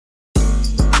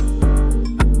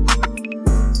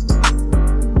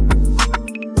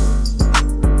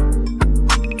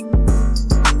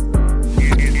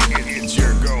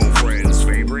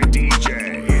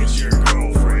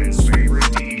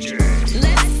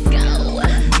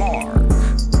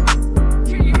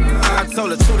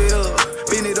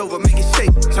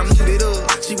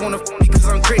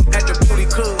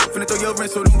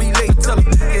rent, so don't be late. Tell her,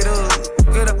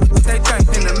 get up, what they think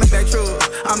in the Maybach truck.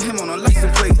 I'm him on a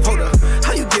license plate. Hold up,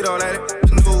 how you get all that?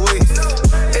 No ways.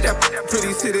 Hey, that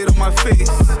pretty sit on my face.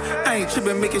 I ain't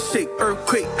trippin', make it shake,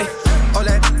 earthquake. Ay. All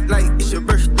that like it's your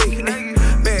birthday. Ay.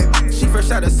 Bad, she fresh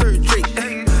out of surgery.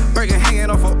 Ay. Burger hanging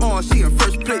off her arm, she in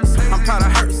first place. I'm proud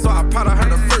of her, so I'm proud of her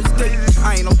the first day.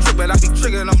 I ain't no trick, but I be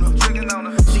triggering on her.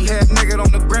 She had naked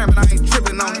on the gram, and I ain't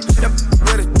tripping on it. Yep,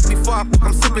 ready before I fuck,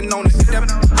 I'm sipping on it. Yep,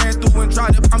 ran through and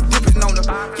dried up, I'm dipping on her.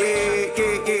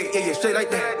 Yeah, straight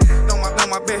like that. Know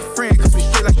my best friend, cause we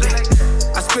straight like that.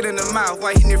 I spit in the mouth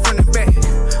while hitting it from the back.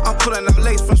 I'm pulling up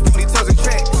lace from Stony Tugs and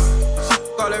track. She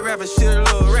all that rapper shit, a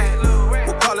little rat.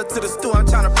 We'll call her to the store, I'm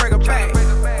tryna break her back.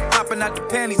 Popping out the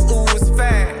panties, ooh, it's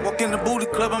fat. Walk in the booty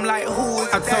club, I'm like, who is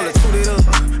that? I told her, toot it up,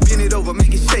 bend it over,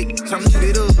 make it shake. Tryna shoot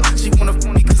it up. She wanna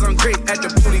phone me cause I'm great at the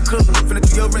booty club. Finna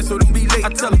do your rent, so don't be late. I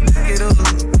tell her,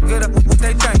 get up, what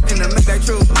they think in the Maybach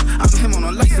truck. I'm him on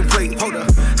a license plate. Hold up,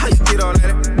 how you get all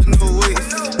that? No ways.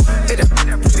 Hey, that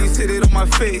pretty sit it on my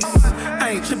face. I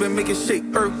ain't trippin', make it shake,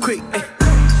 earthquake. Ay.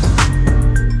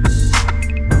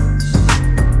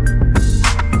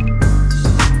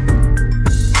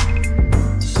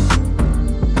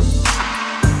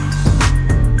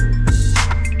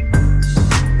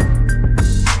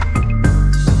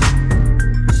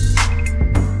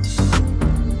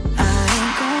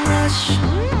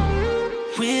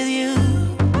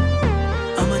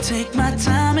 Take my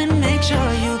time and make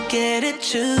sure you get it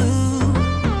too.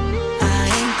 I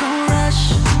ain't gon'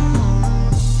 rush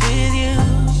with you.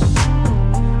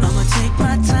 I'ma take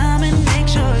my time and make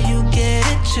sure you get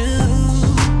it too.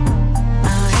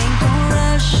 I ain't gon'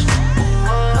 rush.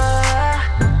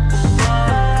 I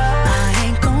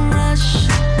ain't gon' rush.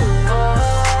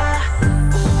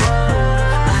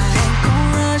 I ain't gon'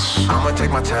 rush. I'ma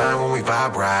take my time when we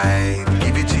vibe right.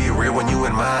 Give it to you real when you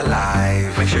in my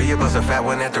life. Make sure you bust a fat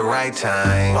one at the right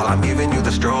time. While I'm giving you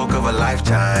the stroke of a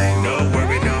lifetime. No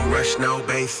worry, no rush, no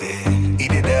basic.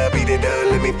 Eat it up,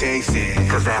 let me taste it.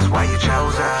 Cause that's why you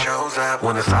chose up.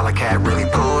 When a solid cat really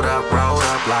pulled up, rolled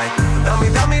up like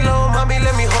dummy low, mommy,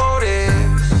 let me hold it.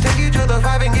 Take you to the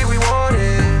vibe and get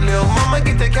rewarded. Lil' mama,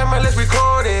 get the camera, let's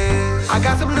record it. I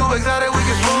got some new exotic, we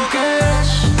can smoke it.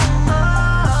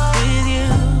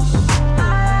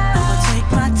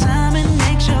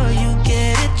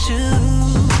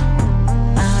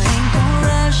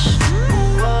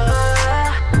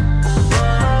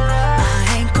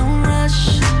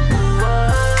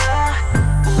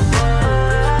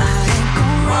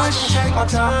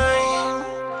 Time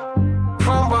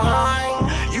from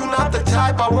behind. You not the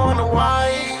type I wanna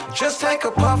wife. Just take a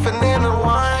puff and then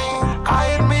unwind. I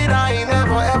admit I ain't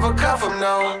never ever cuff him,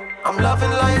 no. I'm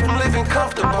loving life, I'm living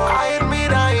comfortable. I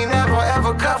admit I ain't never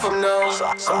ever cuff him, no. So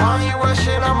why you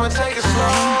rushing, I'ma take it slow. I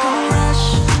ain't gon' rush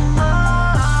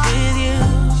with you.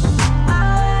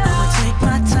 I'ma take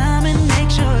my time and make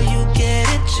sure you get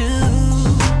it too.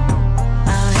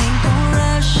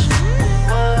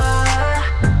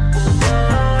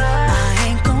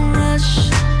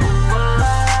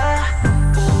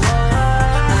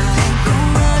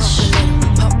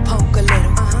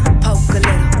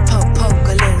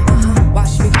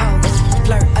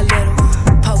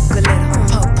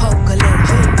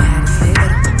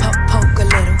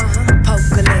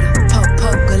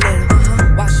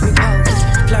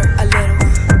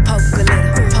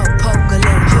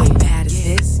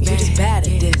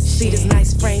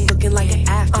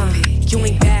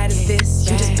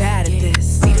 You just bad at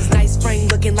this.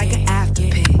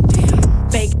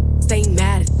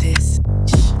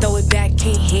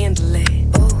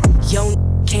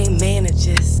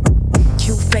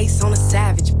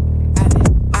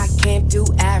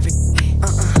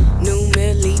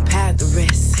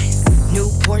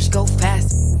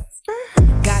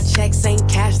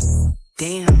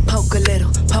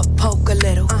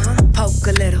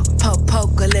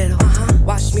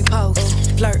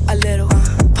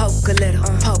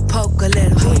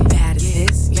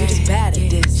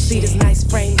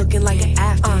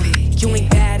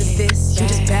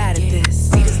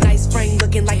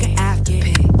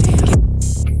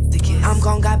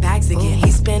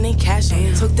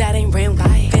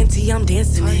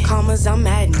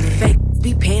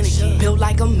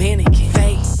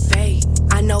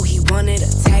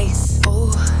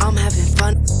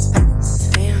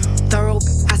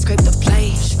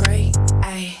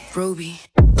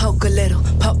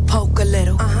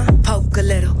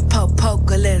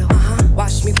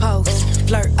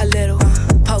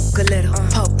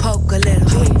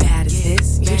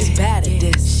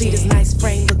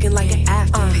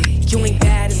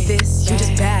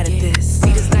 See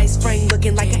this nice frame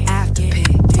looking like an after pic.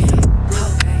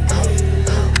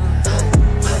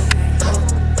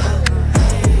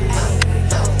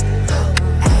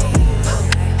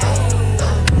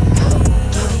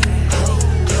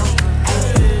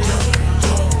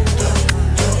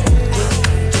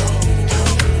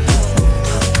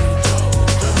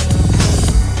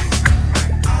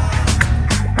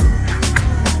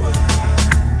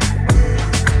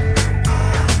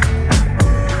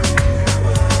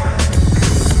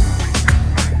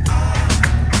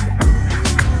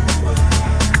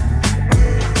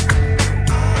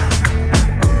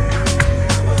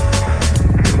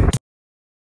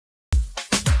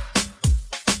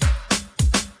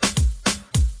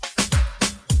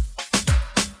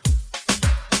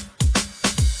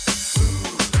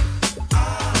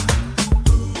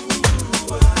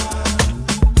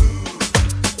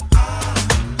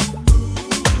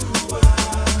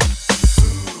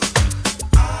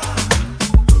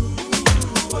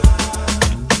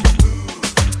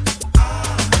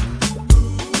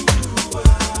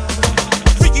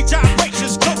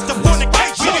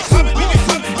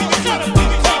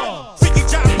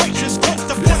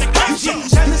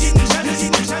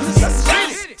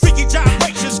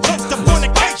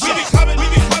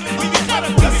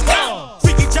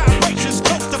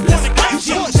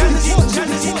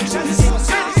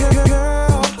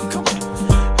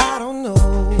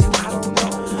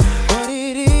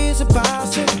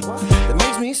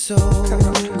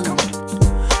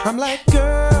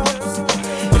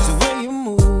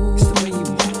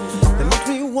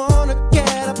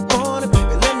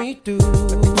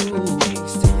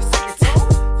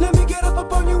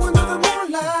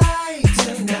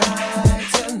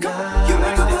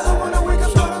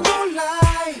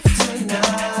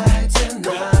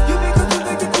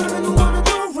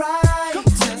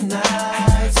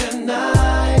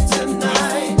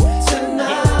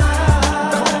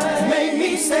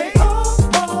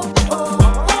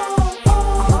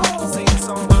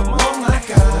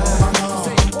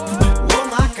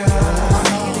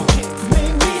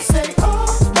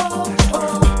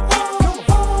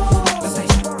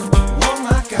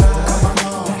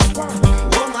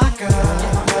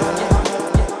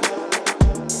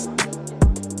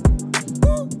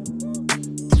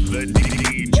 The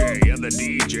DJ and the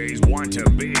DJs want to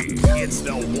be. It's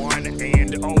the one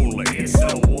and only. It's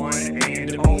the one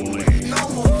and only.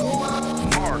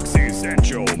 Mark's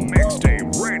Essential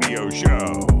Mixtape Radio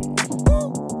Show.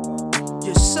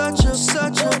 You're such a,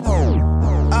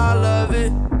 I love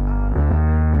it.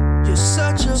 You're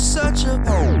such a,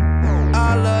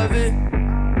 I love it.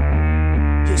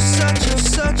 You're such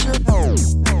a,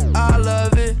 I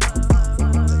love it.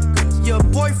 Your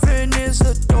boyfriend is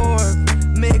a dork,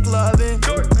 make loving.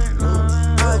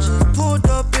 I just pulled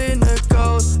up in the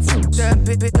ghost. That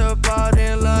bitch up out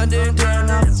in London. Then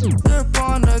I fucked up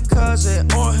on a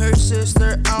cousin or her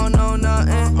sister. I don't know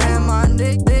nothing. And my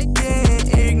dick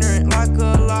getting ignorant like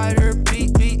a lighter. Be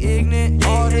ignorant.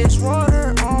 All this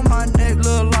water on my neck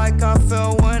look like I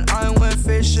fell when I went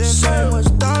fishing. So much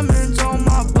diamonds on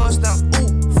my bust now.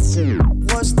 Ooh,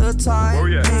 what's the time? Oh,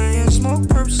 yeah. Me and smoke,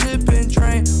 perp, sip and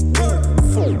drain.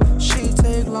 Ooh, she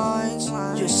take lines.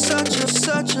 You're such a,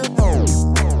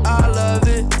 I love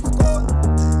it.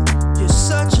 You're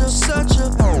such a,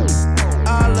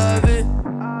 I love it.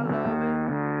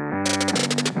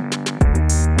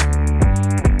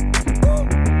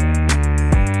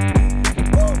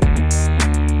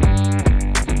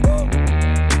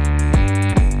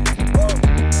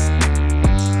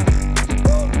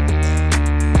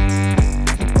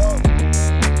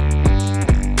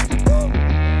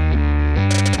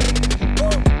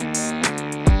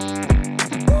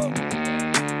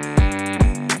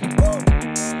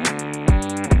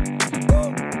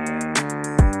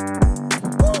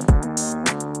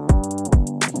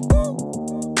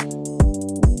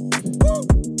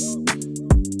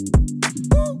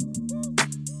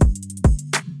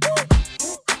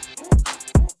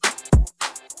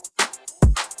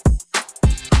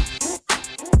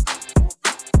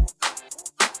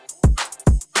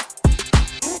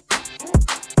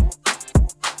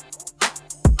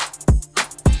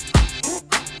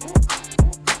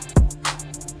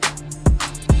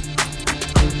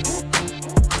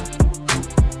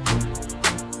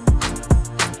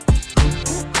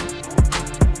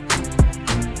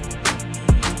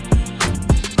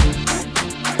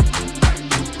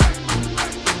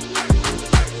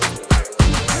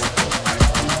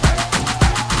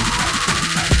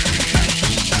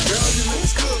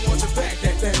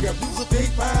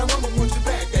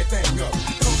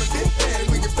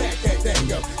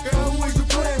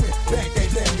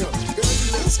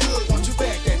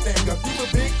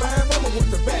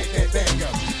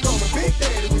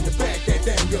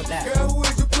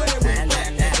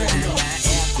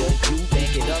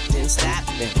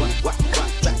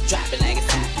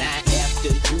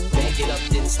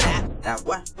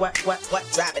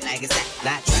 Drop it like it's hot.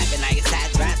 Not drop it like it's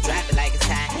hot. Drop it like it's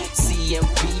hot.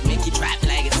 CMB make you drop it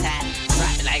like it's hot.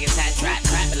 Drop it like it's hot. Drop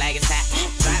it like it's hot.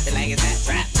 Drop it like it's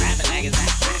hot. Drop it like it's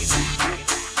hot.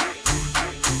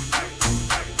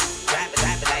 Drop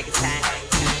it like it's hot.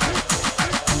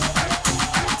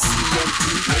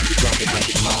 CMB make you drop it like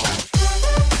it's hot.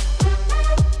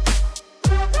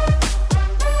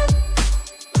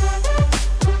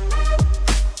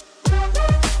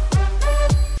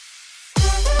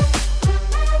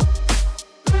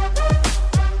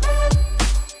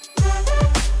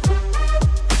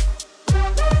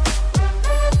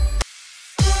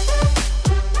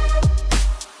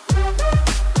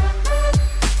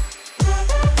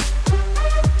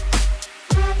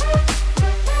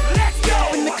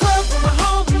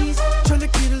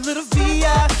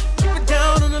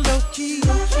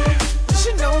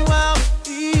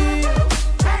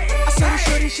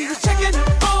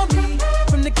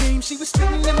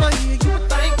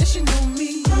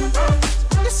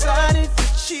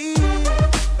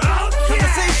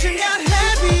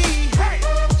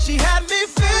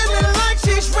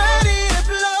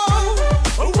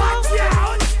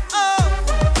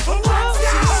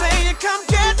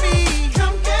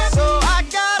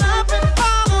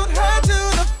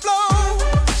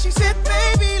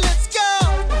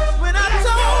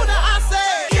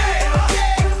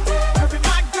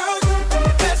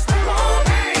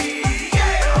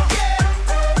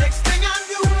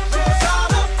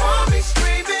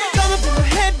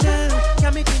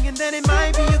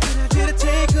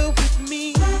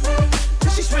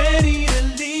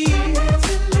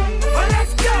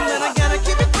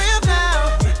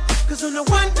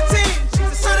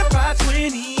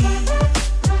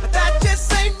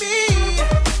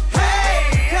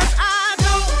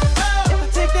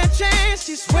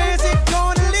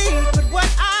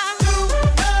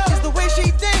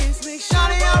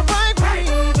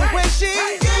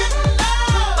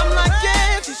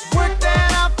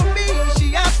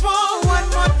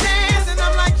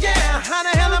 How the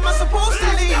hell am I supposed to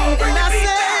leave?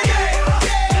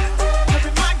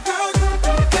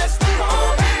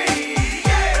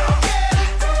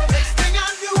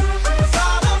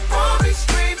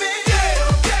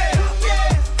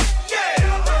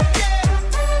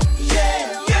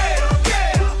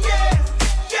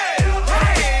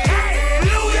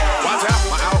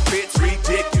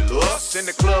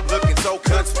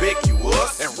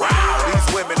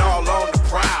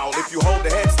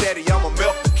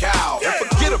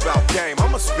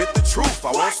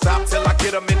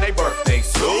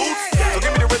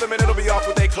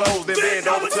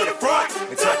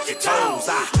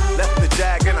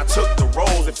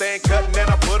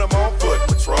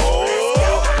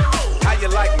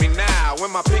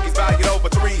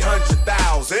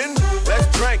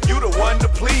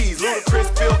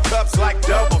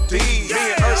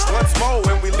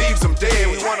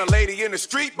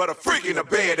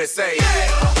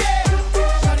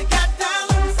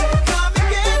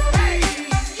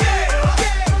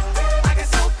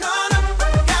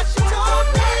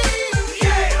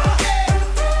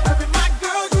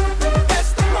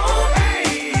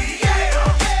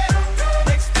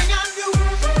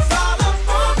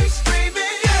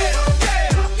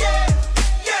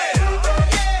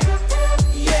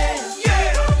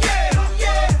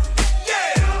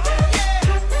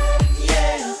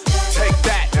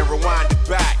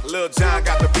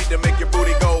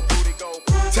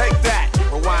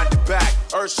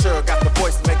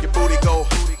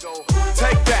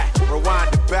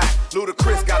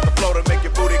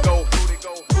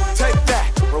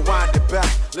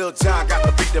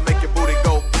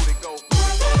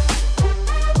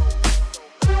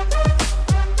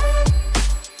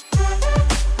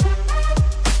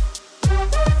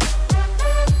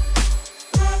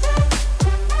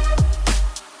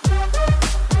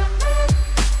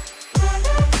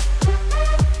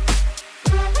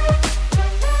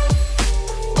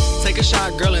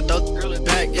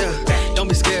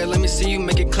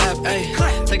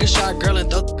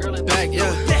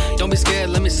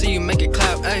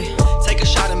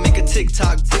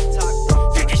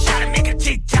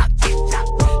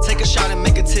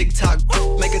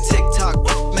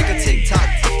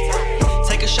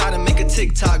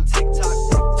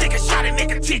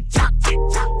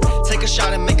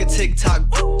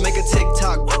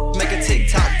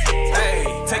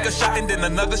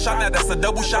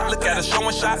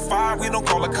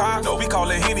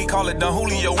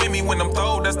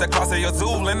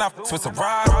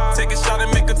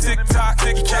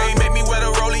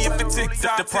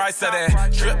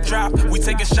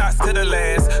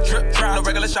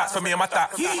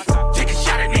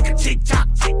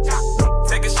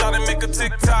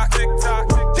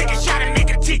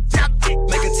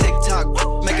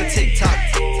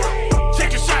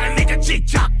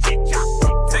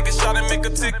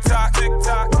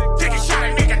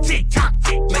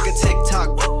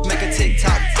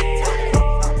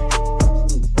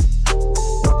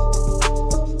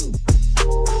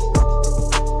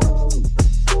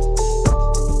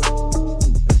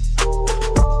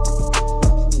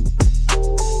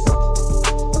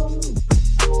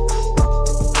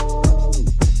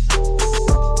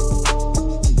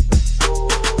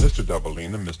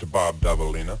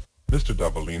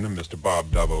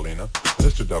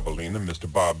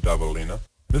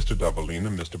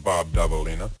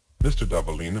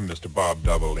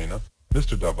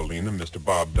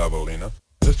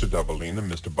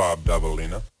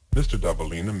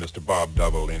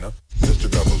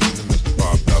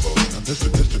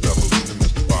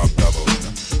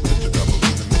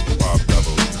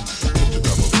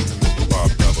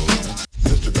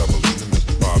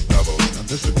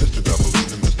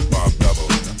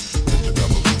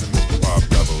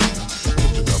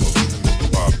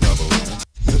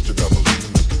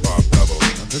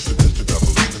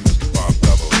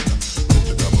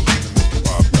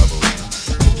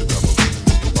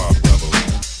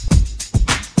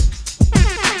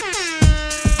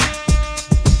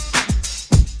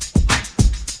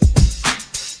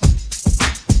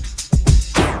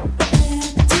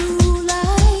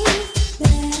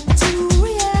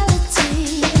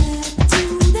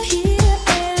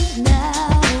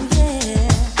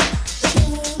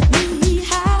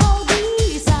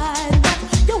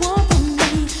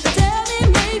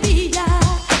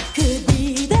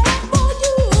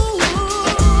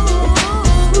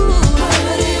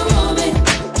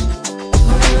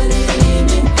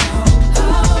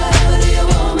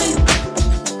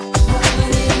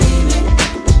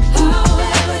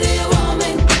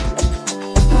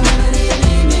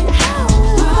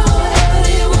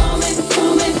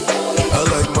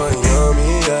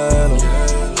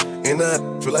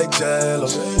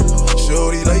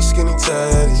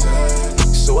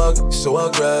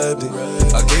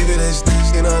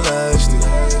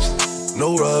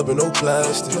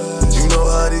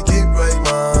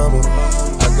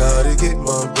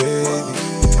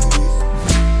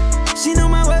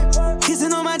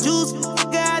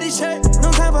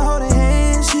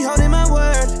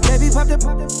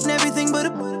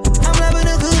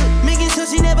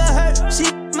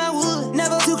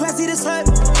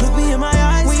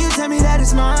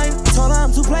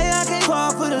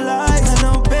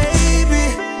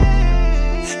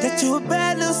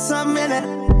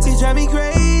 drive me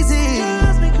crazy.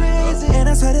 And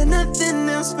I swear that nothing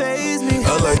else fazes me.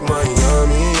 I like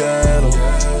Miami yellow,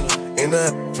 and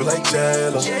I feel like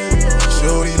Jello.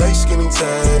 Shorty like skinny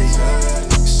tatty,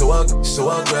 so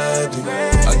I grabbed it.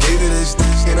 I gave it this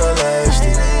and I lashed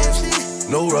it.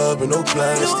 No rubber, no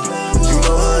plastic. You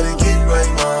know how to get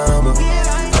right, mama.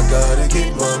 I gotta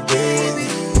get my baby.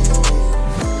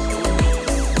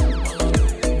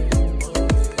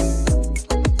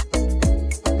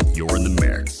 You're in the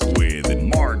mix with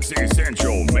Mark's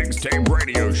Essential Mixtape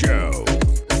Radio Show.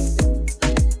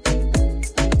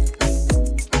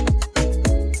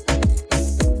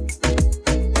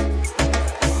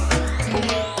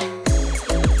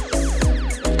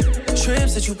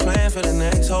 Trips that you plan for the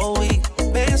next whole week.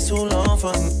 Bands too long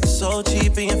for me. So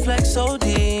cheap and your flex OD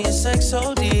and sex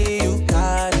OD. You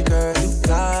got it, girl. You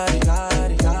got it. You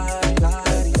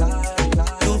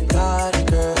got it,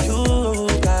 girl. You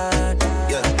got it.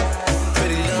 Yeah.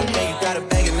 Pretty little thing, you got a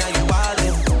bag and now you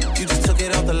wildin'. You just took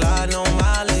it off the line, no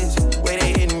mileage. Way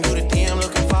they hitting you, the DM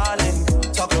looking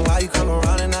violent. Talking while you come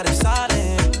around and now they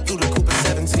silent. Through the Cooper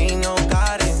 17, no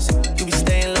guidance. You be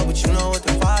staying low, but you know what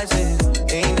the vibes is.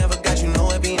 Ain't never got you know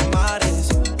it being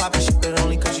modest. Poppin' shit, but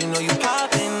only cause you know you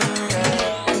poppin'.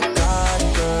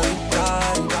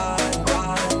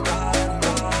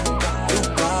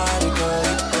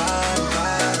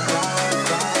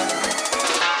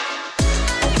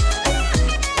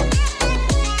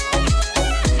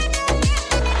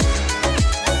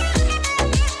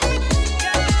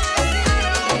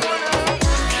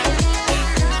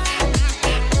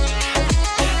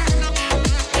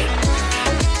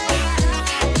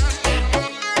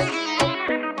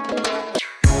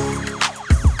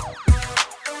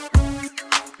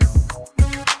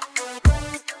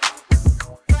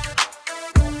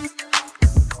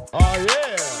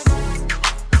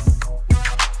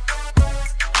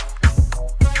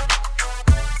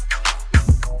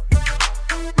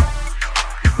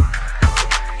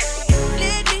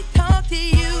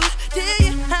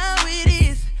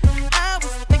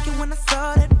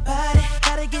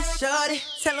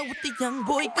 Young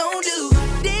boy gon' do.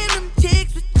 Damn them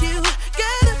chicks with you,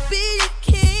 gotta be your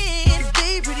kin.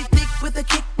 Stay pretty thick with a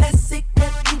kick that's sick,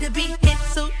 that need to be hit.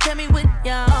 So tell me what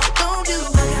y'all gon' do.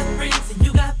 I got friends and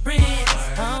you got friends.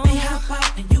 They hop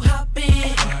out and you hop in.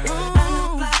 I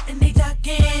look fly and they jock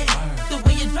in. The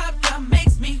way you drop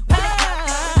makes me wet. I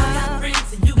got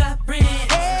friends and you got friends.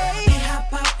 They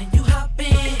hop out and you hop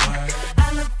in.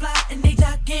 I look fly and they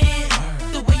jock in.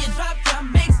 The way you drop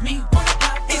makes me wanna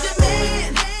pop. Is your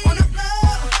man on the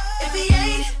floor? If he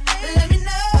ain't, let me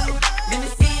know. Let me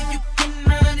see if you can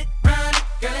run it, run it.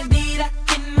 Girl, indeed I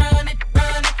can run it,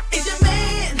 run it. Is your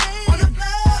man on the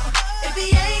floor? If he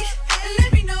ain't,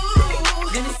 let me know.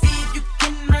 Let me see if you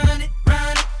can run it,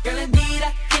 run it. Girl, indeed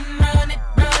I can run it,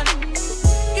 run it.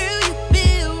 Girl, you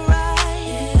feel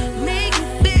right, make you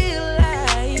feel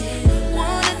like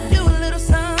wanna do a little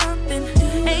something.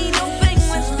 Ain't no fake,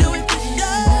 let's do it for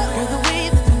sure. Girl, the way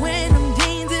that you wear them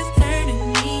jeans is turning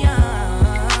me on.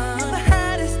 The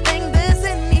hottest thing that's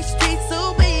in these streets, so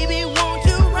baby, won't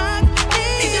you rock me?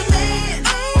 Is your man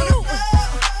on the floor?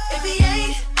 If he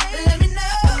ain't, let me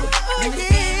know. Let me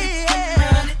see if you can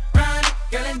run it, run it.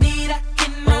 Girl, indeed I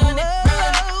can run it,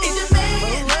 run it. Is your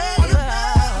man on the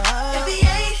floor? If he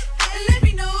ain't, let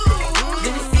me know.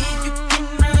 Let me see if you can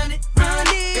run it, run it.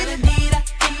 Girl, indeed I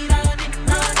can run it,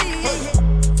 run it.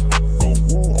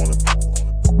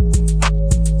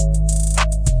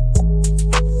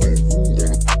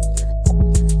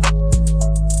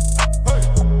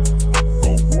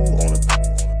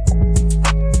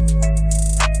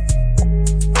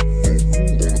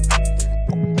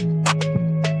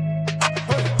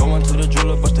 Going to the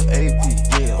jeweler, bust the AP,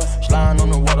 yeah. Sliding on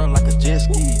the water like a jet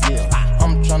ski, yeah.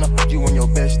 I'm tryna put you on your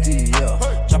bestie, yeah.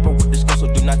 Chopper with this girl, so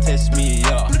do not test me,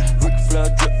 yeah. Ric Flair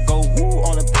drip, go woo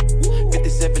on a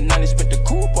 5790, spent the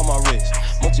coupe on my wrist.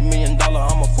 Multi-million-dollar,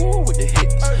 I'm a fool with the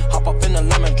hits. Hop up in the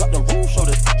lemon, drop the roof, show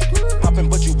the poppin',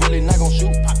 but you really not gon'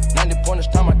 shoot. 90 pointers,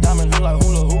 time my diamond look like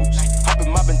hula hoops.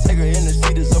 Hoppin', moppin', Tiger in the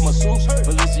seats of my suits.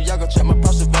 Balenciaga, check my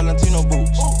Prada Valentino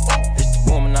boots. It's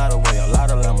the woman out of way, a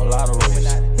lot of them, a lot of race.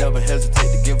 Never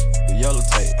hesitate to give the yellow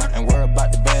tape. Ain't worry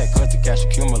about the bag, cause the cash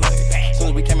accumulate. Soon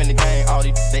as we came in the game, all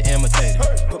these, they imitated.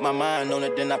 Put my mind on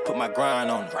it, then I put my grind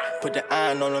on it. Put the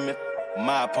iron on them if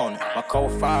my opponent. My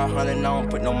code 500, I don't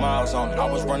put no miles on it.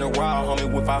 I was running wild,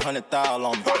 homie, with 500,000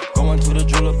 on me. Going to the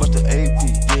jeweler, bust the AP,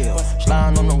 yeah.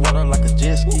 Sliding on the water like a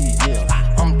jet ski, yeah.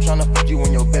 I'm tryna put you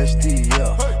on your bestie,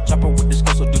 yeah. Chopper with this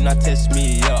girl, so do not test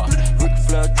me, yeah. Ric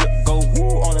Flair drip, go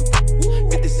woo on a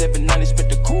 5790, spent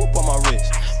the coupe on my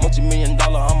wrist.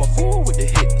 Multi-million-dollar, I'm a fool with the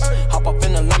hits. Hop up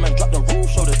in the lemon, drop the roof,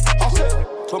 show the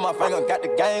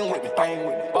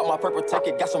purple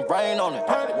ticket, got some rain on it.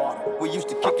 We used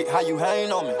to kick it, how you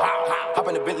hang on me? Hop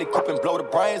in the Bentley coupe and blow the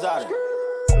brains out of it.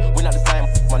 We not the same,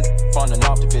 one from the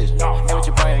North Division. Hey, with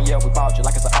your brain, yeah, we bought you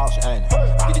like it's an auction, ain't it?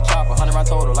 Get the chopper, 100 round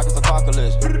total, like it's a car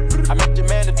collision. I met your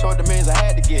man that told the means I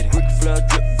had to get it. Rick Flood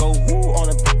drip, go woo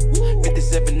on a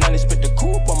 5790, spit the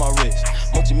coupe on my wrist.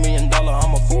 Multi-million-dollar,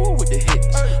 I'm a fool with the hits.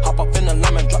 Hop up in the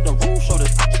lemon, drop the roof, show the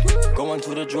going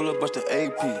to the jeweler, bust the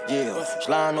AP, yeah.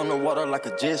 Sliding on the water like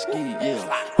a jet ski, yeah.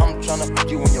 I'm tryna put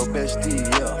you in your bestie,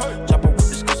 yeah. Chopper with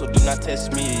the skull, so do not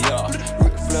test me, yeah.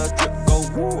 Rick Flood drip, go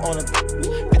woo on a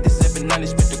 5790,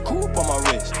 spit the coupe on my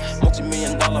wrist.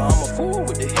 Multi-million-dollar, I'm a fool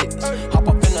with the hits. Hop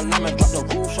up in the lemon, drop the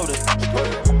roof, show the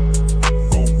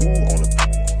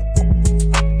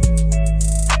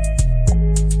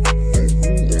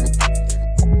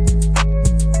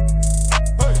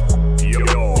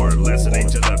You're listening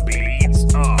to the beats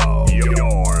of.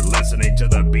 You're listening to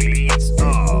the beats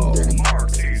of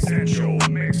Mark's Essential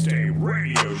Mixtape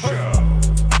Radio Show.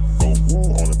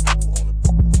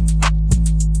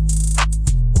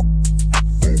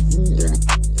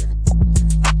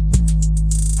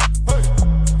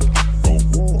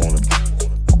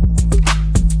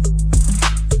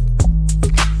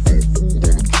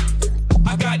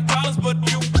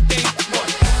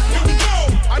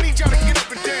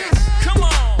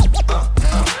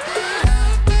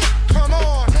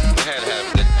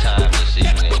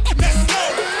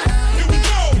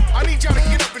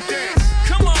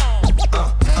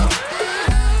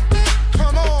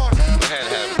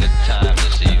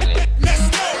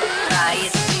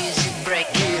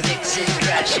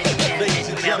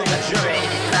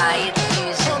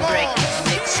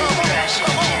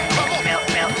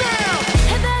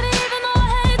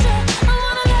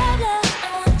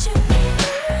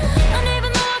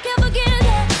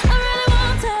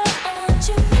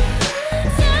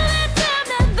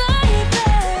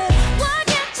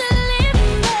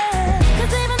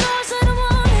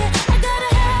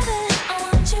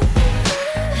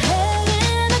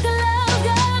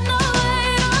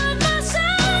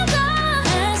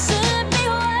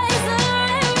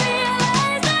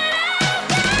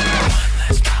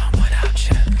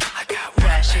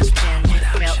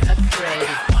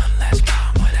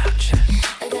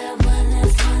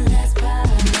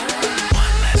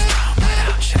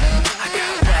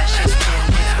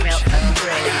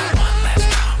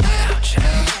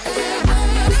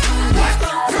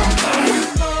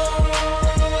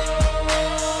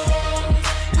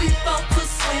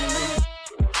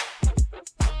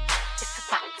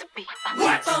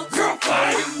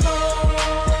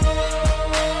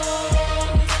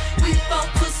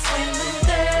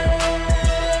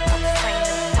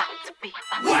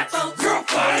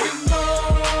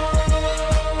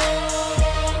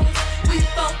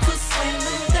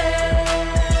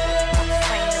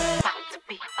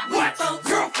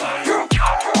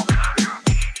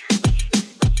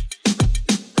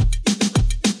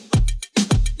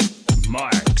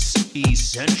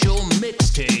 Essential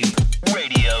Mixtape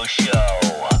Radio Show.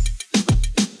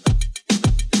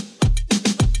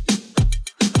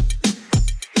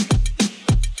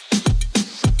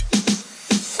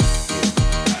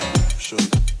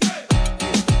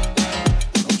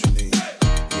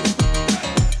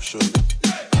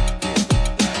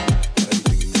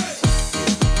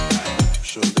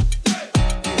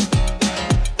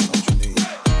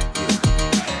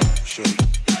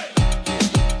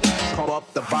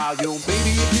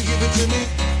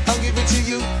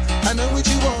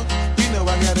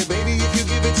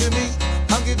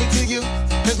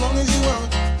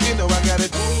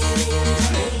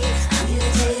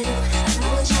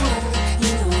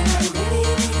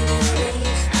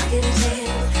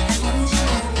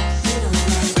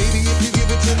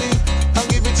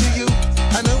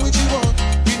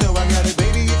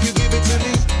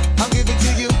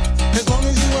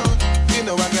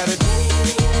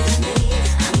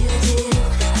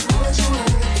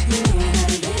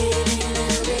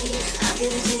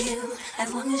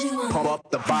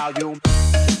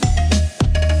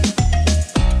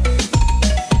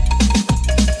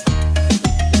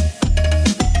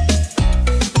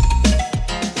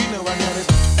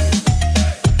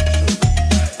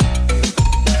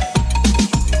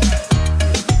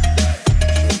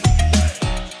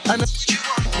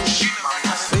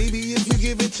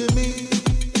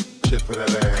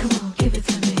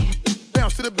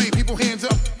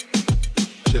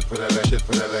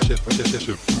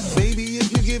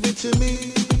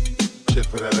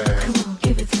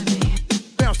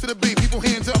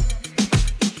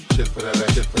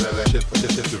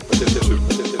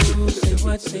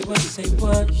 Say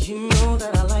what, you know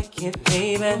that I like it,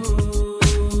 baby.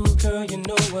 girl, you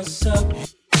know what's up.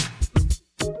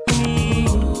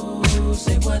 Ooh,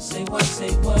 say what, say what,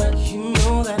 say what. You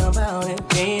know that I'm about it,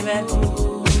 baby.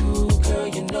 Ooh, girl,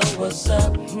 you know what's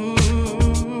up.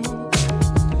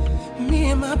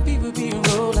 Me and my people be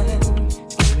rolling,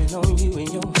 screaming on you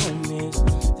and your homies.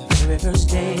 The very first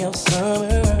day of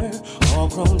summer, all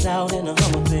grown out in a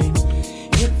Hummer, babe.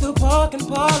 Hit the park and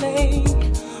parlay.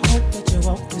 Hope that your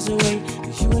walk is away.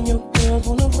 You and your girls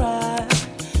wanna ride.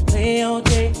 Play all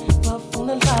day, puff on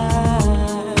the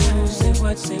line. Say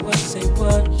what, say what, say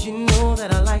what. You know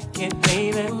that I like it,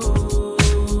 baby. Ooh,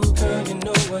 girl, you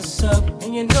know what's up,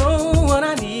 and you know what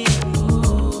I need.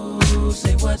 Ooh,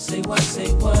 say what, say what,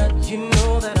 say what. You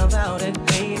know that I'm about it,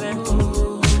 baby.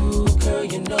 Ooh, girl,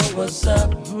 you know what's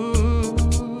up. I'm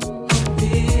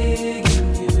digging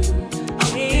you,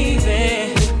 baby.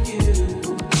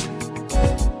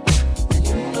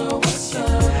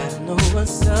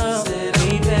 What's up,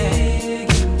 baby?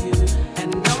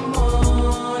 And I'm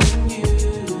wanting you.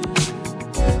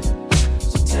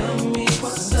 So tell me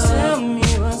what's up. Tell me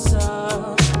what's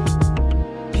up.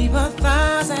 People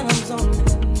thighs and I'm zoning.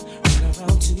 Run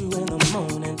around 2 in the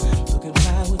morning, looking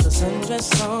fly with a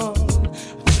sundress on. I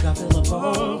think I feel a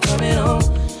bone coming on.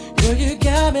 Girl, you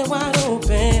got me wide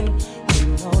open.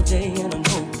 Waiting all day and I'm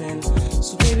hoping.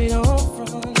 So baby, don't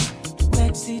front.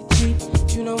 Backseat Jeep,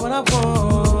 you know what I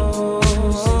want.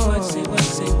 Say what,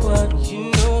 say what.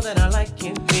 You know that I like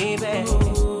it, baby.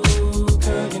 Ooh,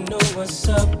 girl, you know what's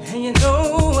up, and you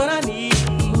know what I need.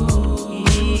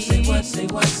 Ooh, say what, say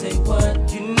what, say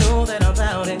what. You know that I'm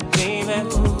about it, baby.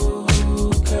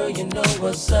 Ooh, girl, you know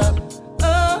what's up.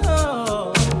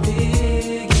 Oh, I'm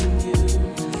digging you,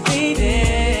 baby.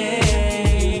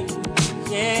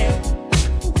 Yeah,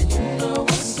 and you know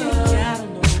what's up. You gotta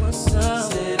know what's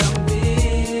up. Said I'm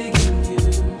digging you,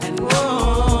 and what's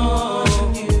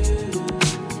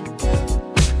up?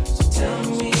 Tell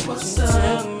me what's up.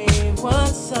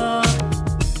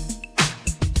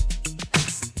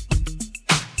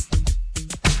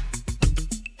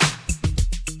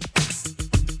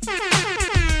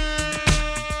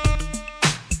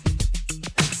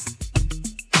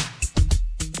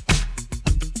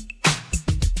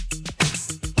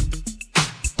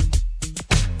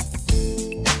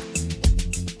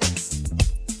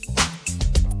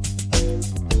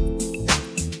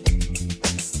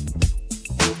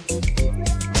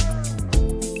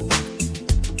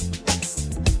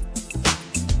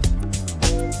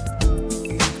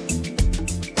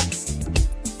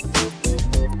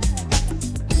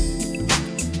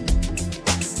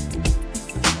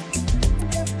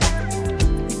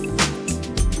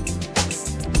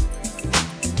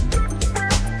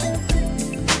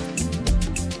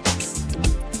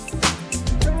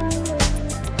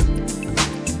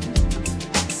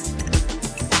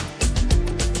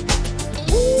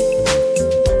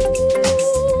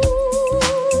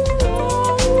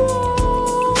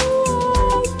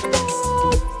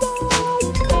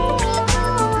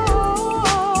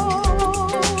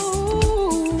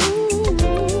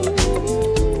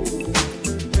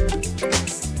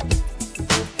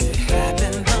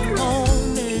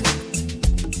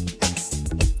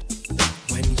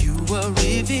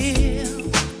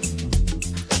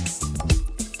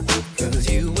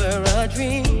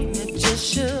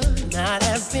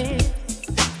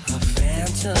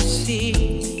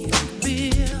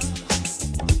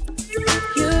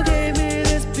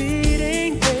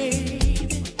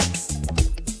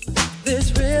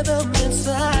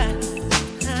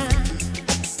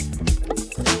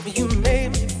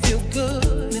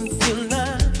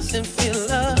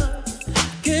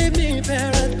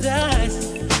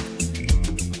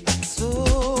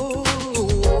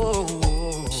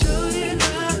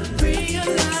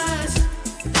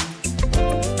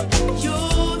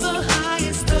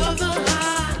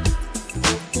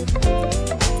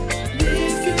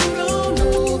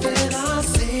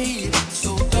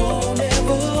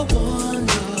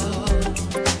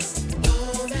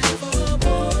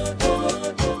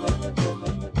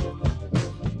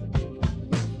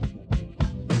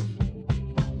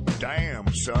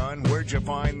 Son, where'd you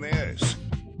find this?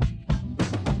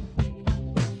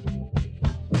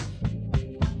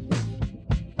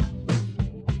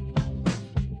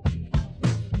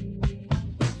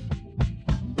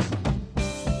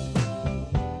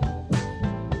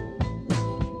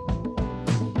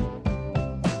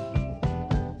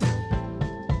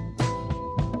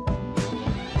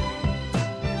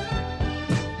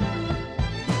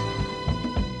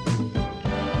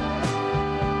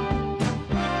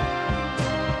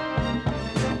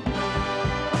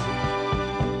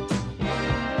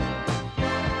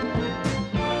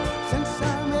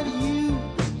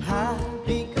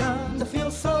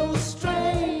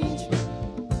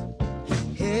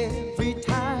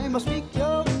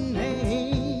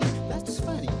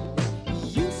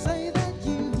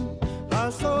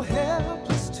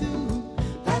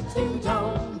 you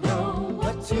don't know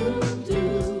what to do.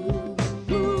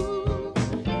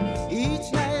 Each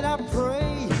night I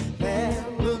pray there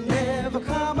will never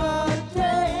come a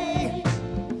day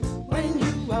when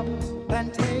you up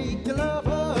and take your love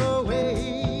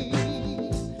away.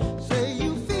 Say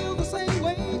you feel the same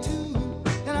way too,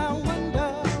 and I wonder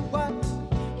what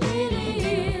it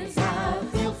is I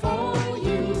feel for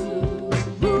you.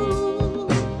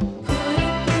 Could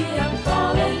it be I'm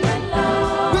falling in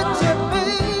love with you,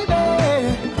 baby?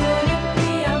 Could it be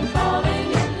I'm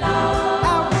falling in love?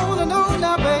 I wanna know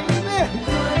now, baby.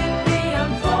 Could it be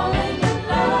I'm falling in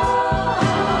love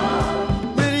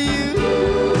with you?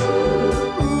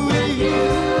 With you?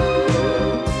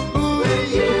 With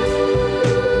you?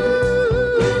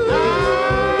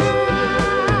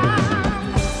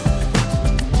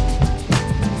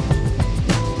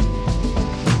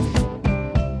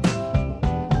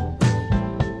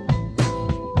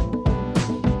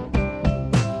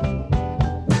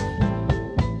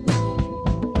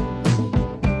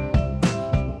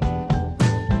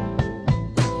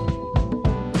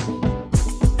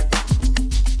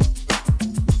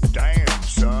 Damn,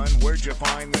 son, where'd you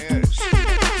find this?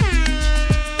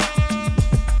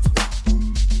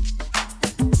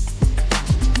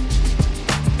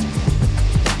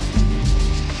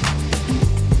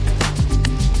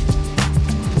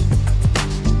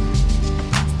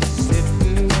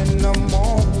 Sitting in the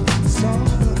morning sun,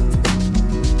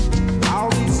 I'll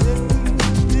be sitting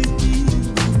the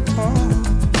evening,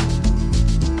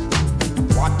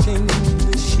 watching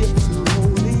the ships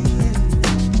roll in,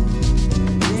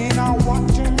 then I'll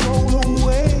watch them roll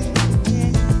away.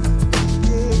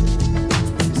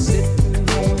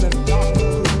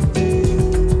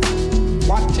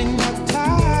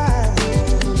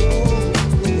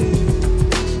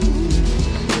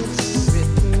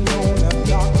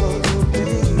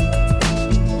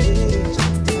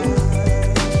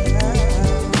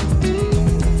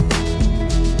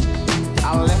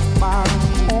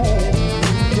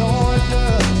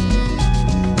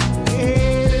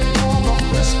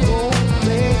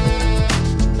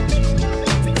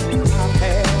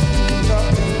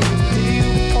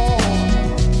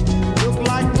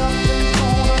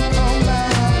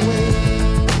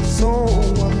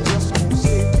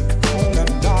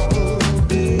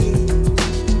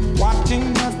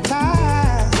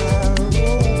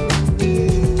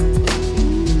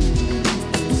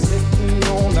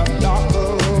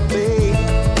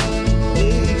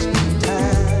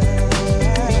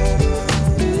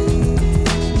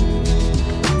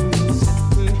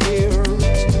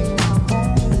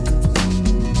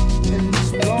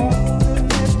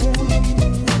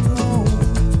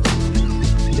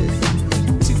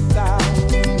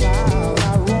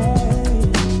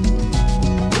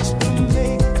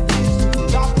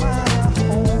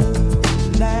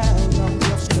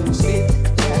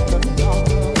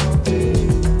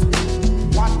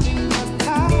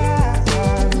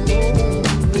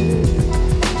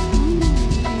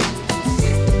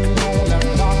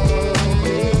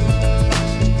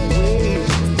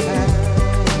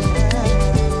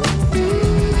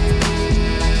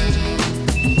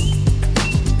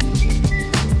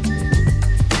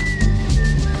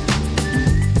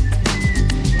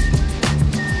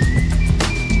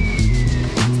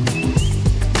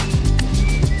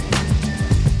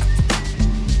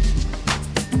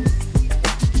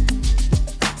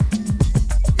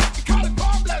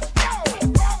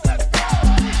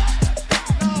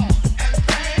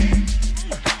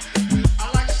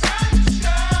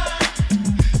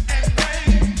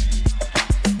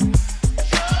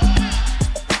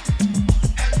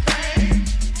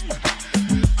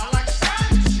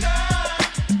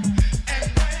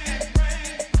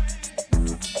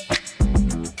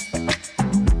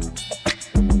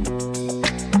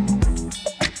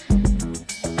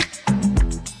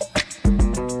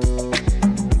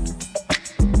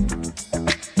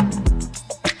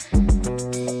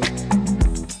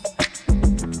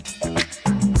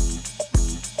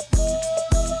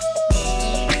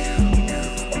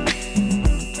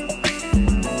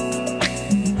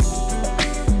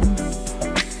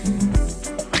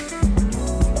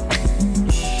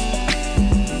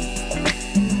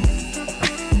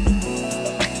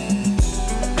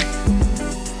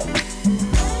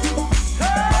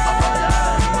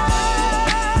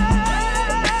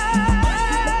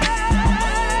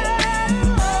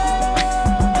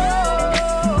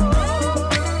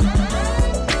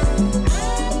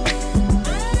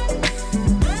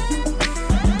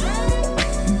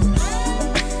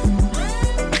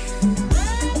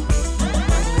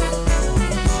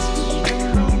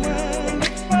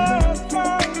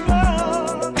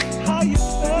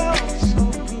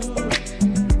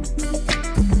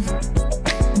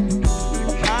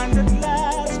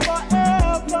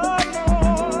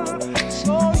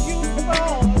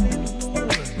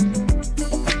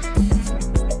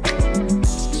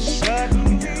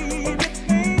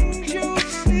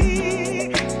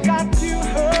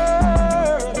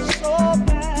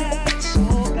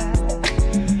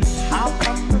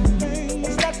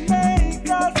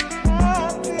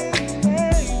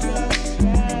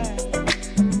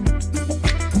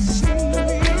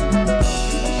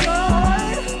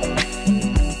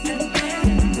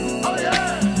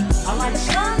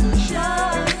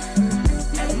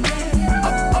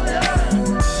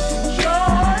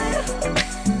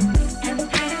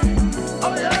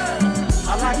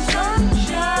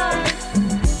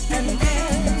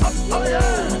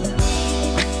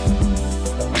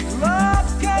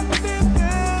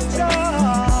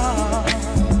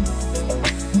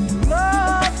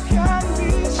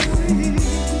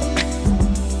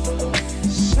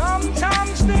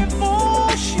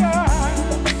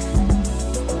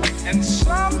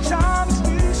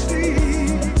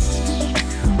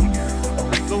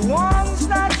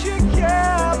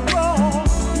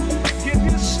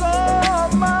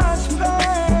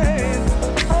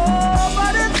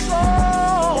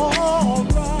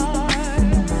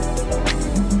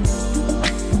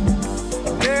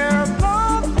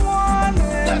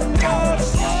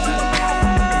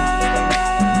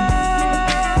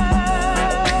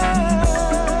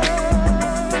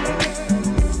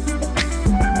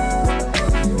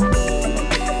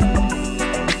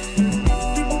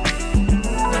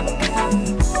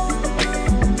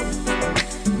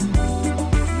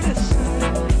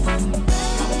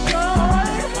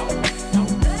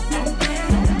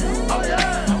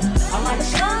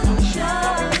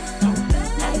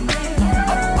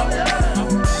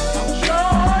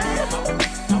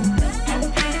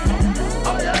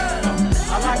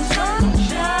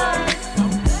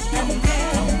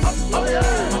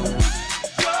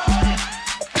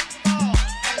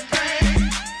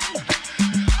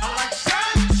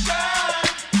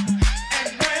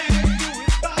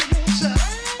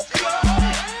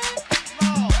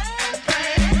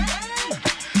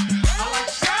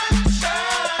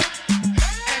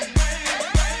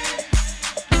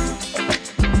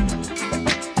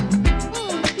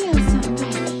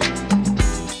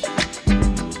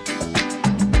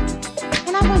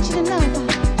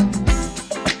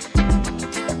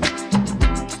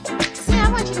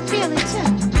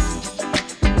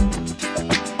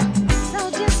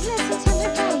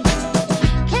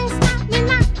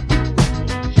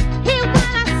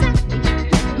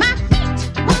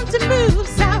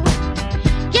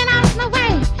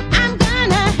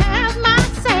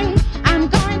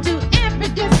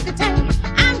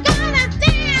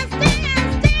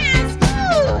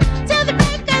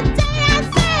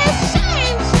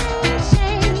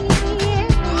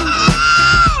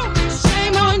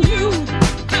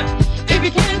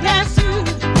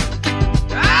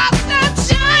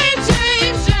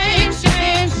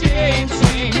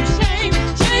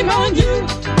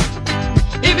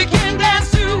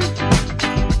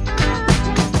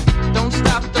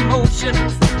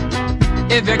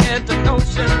 If you get the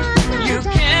notion, you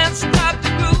can't stop the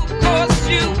groove, 'cause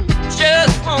you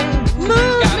just won't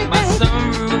move. Got my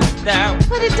sunroof down,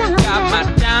 put it down, got my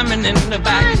diamond in the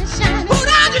back. Put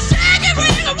on the shake it,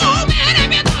 bring a woman if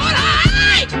you're gonna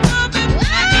hide. Up and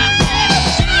back and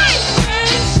shake,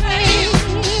 shake, shake.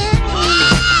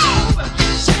 Oh,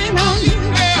 shame on you,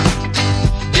 girl,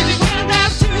 if you wanna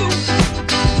dance too.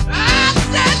 I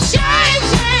said shame,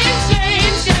 shame,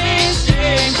 shame, shame,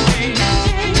 shame, shame,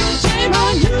 shame, shame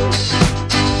on you,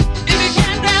 if you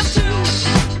can't dance too.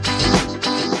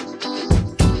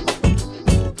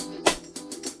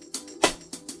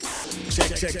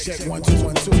 Check, 1, 2,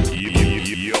 1, 2.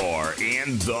 You're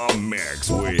in the mix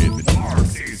with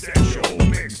Mark's Essential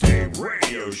Mixtape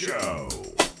Radio Show.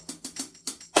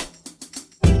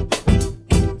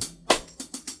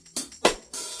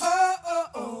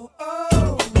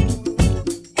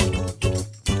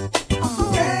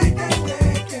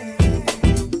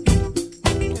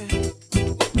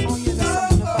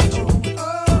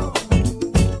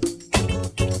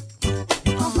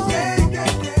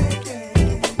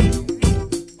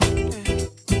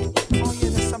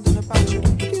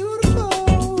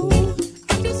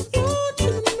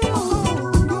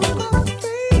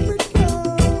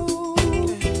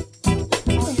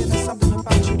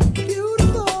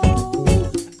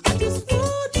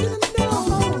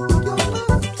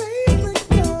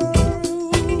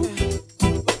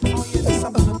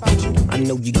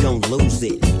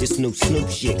 Snoop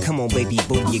shit, come on baby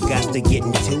boo, you got to get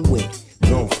into it.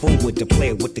 Going forward to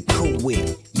play with the cool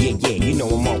wit. Yeah, you know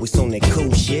I'm always on that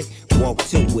cool shit. Walk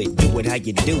to it, do it how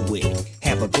you do it.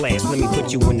 Have a glass, let me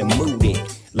put you in the mood.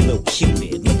 Little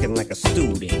cutie, looking like a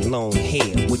student. Long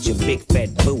hair with your big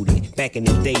fat booty. Back in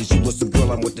the days, you was the girl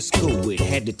I went to school with.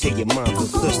 Had to tell your mom and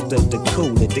sister to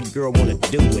cool it. The girl wanna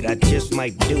do it, I just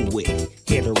might do it.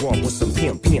 Hit her off with some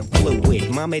pimp fluid.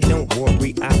 Mommy, don't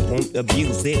worry, I won't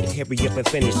abuse it. Hurry up and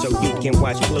finish so you can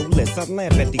watch Clueless. I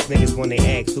laugh at these niggas when they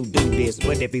ask who do this,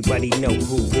 but everybody know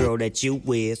who girl that you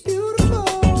is.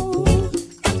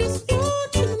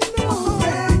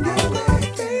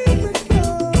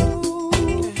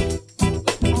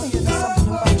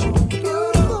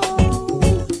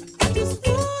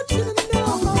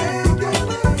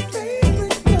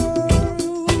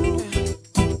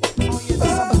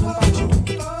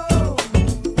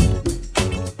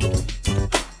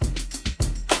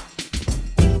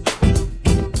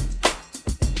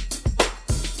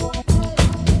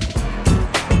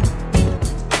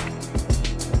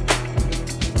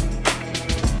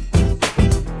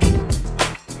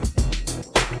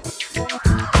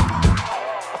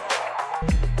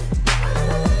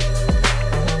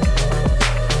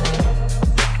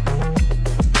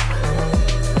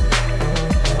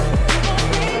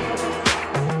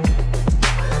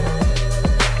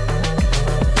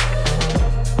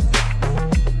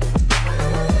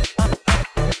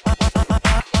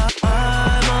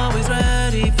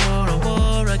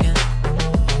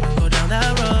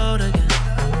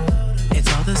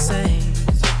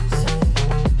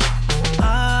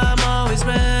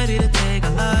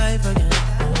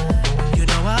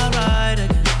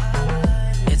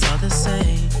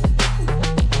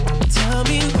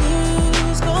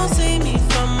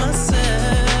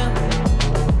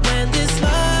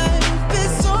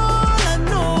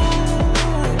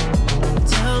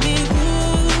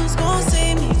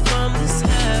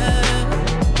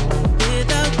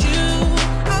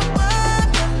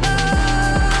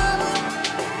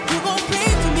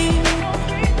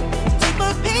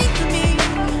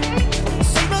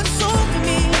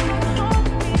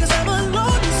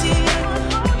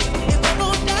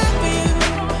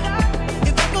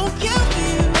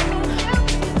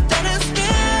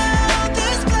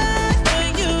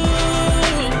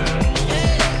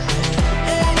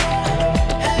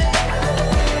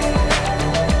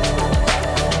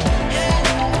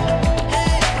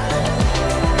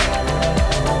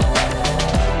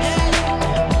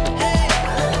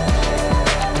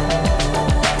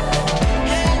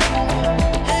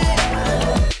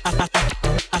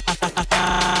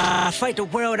 fight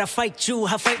the world, I fight you,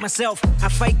 I fight myself, I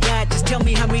fight God, just tell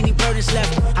me how many burdens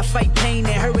left. I fight pain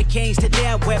and hurricanes, today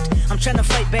I wept. I'm trying to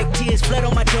fight back tears, flood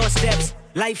on my doorsteps.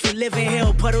 Life you live in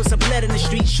hell, puddles of blood in the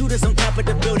street, shooters on top of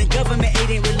the building, government aid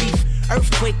ain't relief.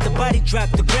 Earthquake, the body drop,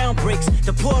 the ground breaks.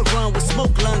 The poor run with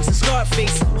smoke lungs and scarred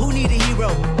face. Who need a hero?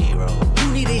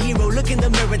 You need a hero. Look in the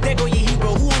mirror, there go your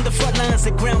hero. Who on the front lines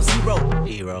at ground zero?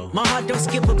 My heart don't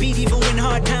skip a beat even when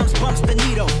hard times bumps the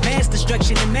needle. Mass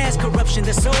destruction and mass corruption.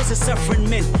 The souls of suffering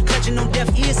men clutching on deaf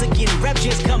ears again.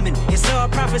 Rapture's coming. It's all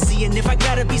prophecy, and if I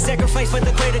gotta be sacrificed for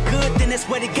the greater good, then that's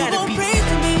what it gotta be. Pray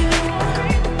for me.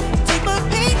 Take my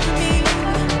pain for me.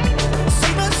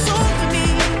 Save my soul for me.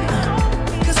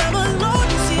 'Cause I'm alone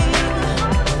to see.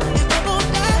 If I gon'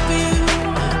 die for you,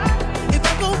 if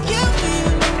I gon' kill for you,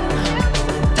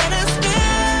 then I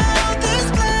spill this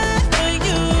blood for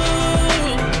you.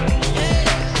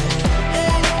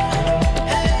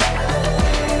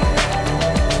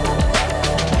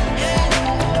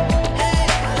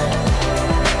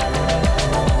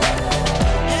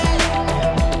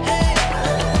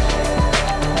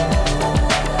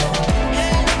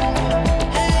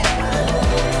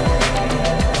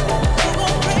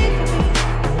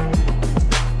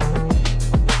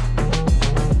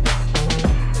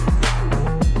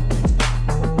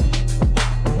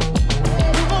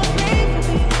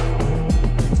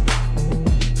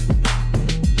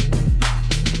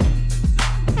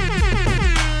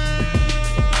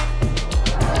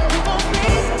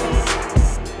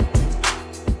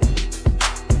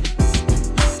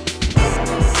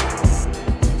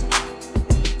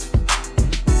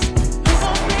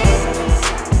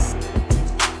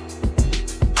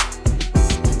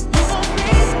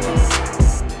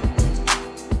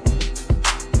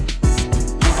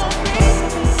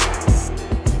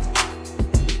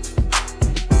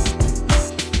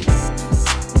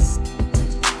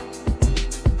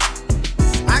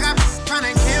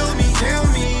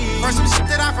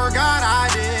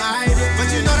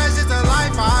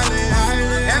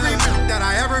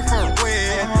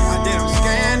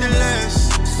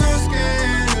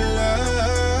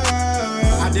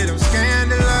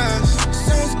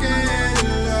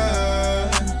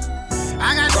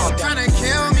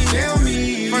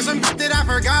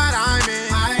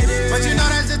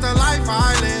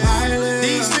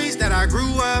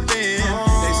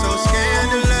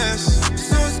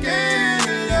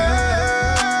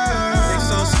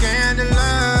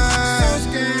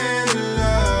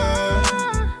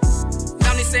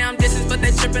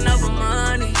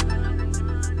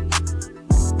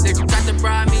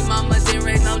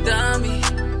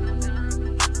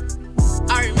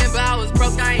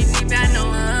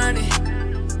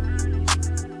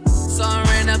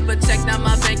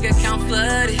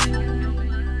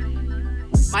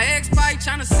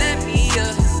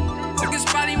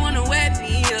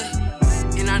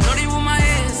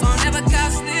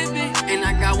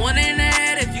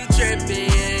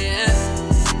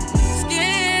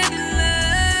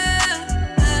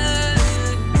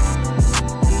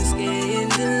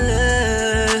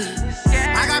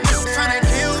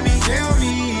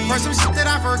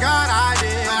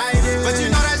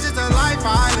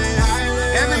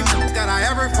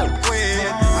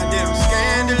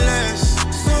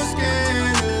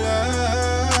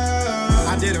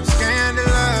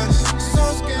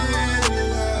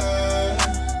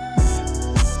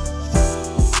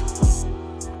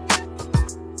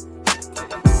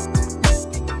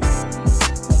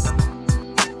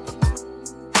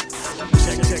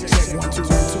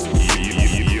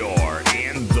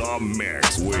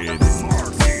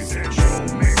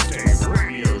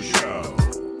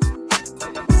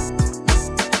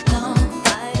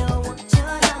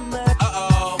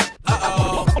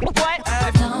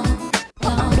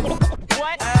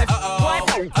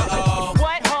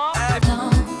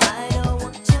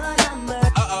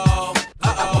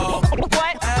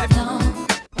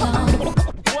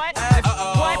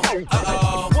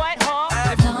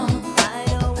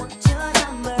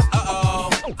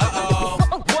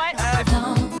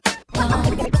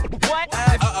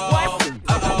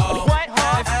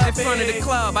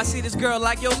 I see this girl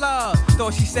like your love.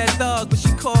 Thought she said thug, but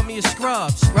she called me a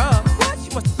scrub. Scrub? What?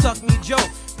 She must have tucked me a joke.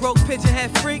 Broke pigeon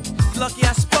head freak, lucky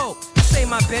I spoke. This ain't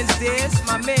my Benz, this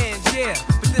my man's, yeah.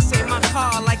 But this ain't my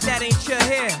car, like that ain't your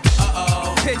hair.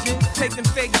 Uh-oh. Pigeon, take them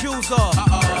fake jewels off.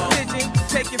 Uh-oh. Pigeon,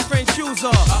 take your friend's shoes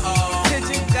off. Uh-oh.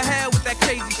 Pigeon, the hell with that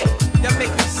crazy shit. Y'all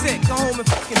make me sick, go home and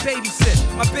fucking babysit.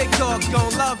 My big dog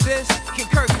gon' love this. Ken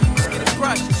Kirk, just get a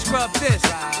brush and scrub this.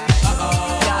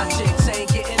 Uh-oh. Y'all chicks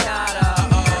ain't getting out of.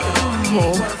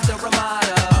 Worth the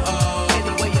Ramada.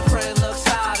 Anyway, your friend looks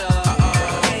hotter.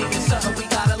 Ain't it something we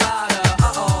got a lot of?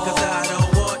 'Cause I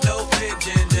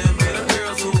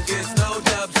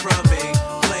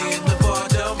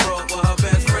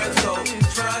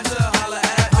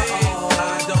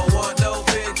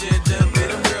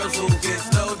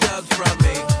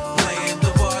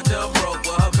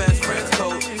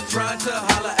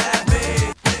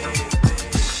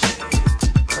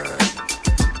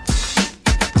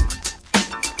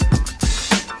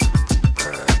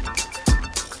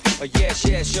Yes,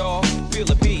 yes, y'all. Feel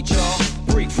the beat, y'all.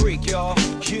 Freak, y'all.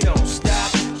 You don't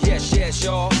stop. Yes, yes,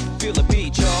 y'all. Feel the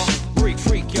beat, y'all.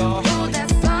 Freak, y'all. Oh,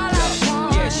 that's all I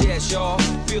want. Yes, yes, y'all.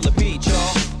 Feel the beat.